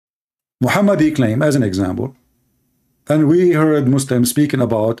Muhammad, he claimed, as an example, and we heard Muslims speaking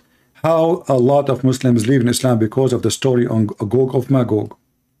about how a lot of Muslims leave in Islam because of the story on Gog of Magog.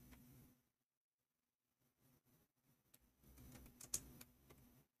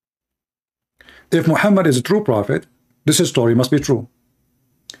 If Muhammad is a true prophet, this story must be true.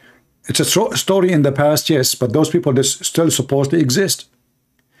 It's a story in the past, yes, but those people that still supposed to exist.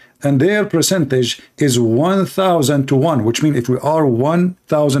 And their percentage is 1,000 to 1, which means if we are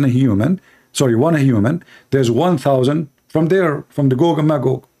 1,000 human, there's 1,000 from there, from the Gog and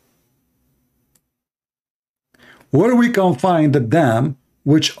Magog. Where we can find the dam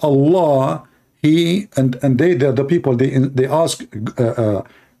which Allah, he and they, the people, they ask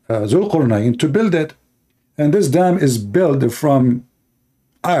Dhul qhanain to build it, and this dam is built from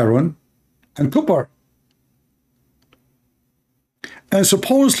iron and copper. And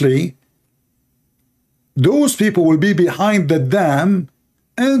supposedly, those people will be behind the dam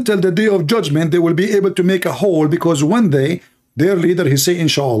until the day of judgment. They will be able to make a hole, because one day their leader, he say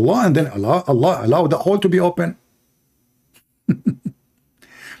inshaallah, and then Allah allow the hole to be open.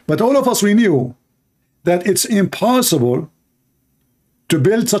 But all of us, we knew that it's impossible to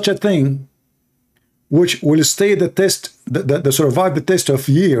build such a thing which will stay the test, the survive the test of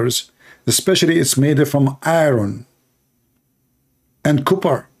years, especially it's made from iron and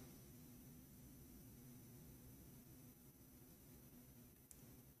copper.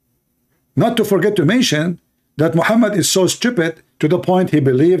 Not to forget to mention that Muhammad is so stupid to the point he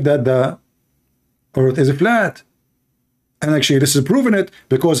believed that the earth is flat. And actually this is proving it,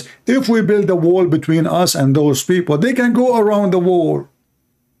 because if we build a wall between us and those people, they can go around the wall.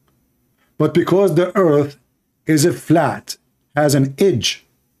 But because the earth is flat, has an edge,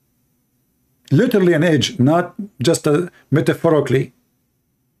 literally an edge, not just metaphorically.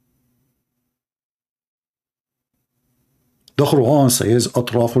 The Quran says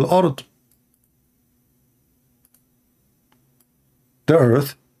أطراف الأرض. The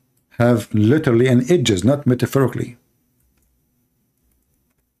earth have literally an edges, not metaphorically.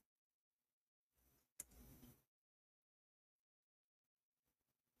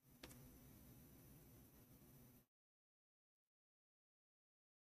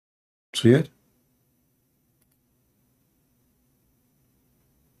 See it?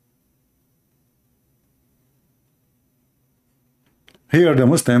 Here the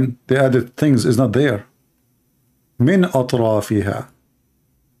Muslim, the added things is not there. من أطرافها,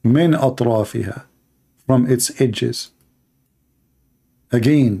 من أطرافها, from its edges.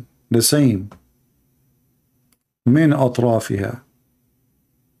 Again, the same. من أطرافها.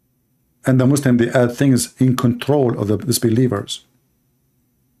 And the Muslim, they add things in control of the disbelievers.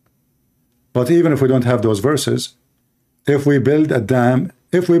 But even if we don't have those verses, if we build a dam,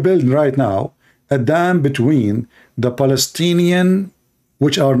 if we build right now a dam between the Palestinian,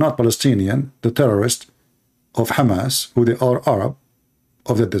 which are not Palestinian, the terrorists of Hamas, who they are Arab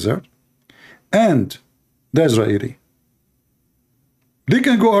of the desert, and the Israeli, they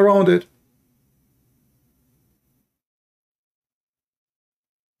can go around it.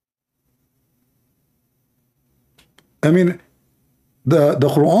 I mean, the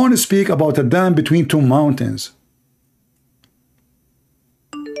Quran speak about a dam between two mountains.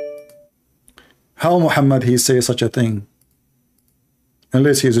 How Muhammad he say such a thing?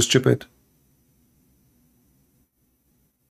 Unless he is stupid.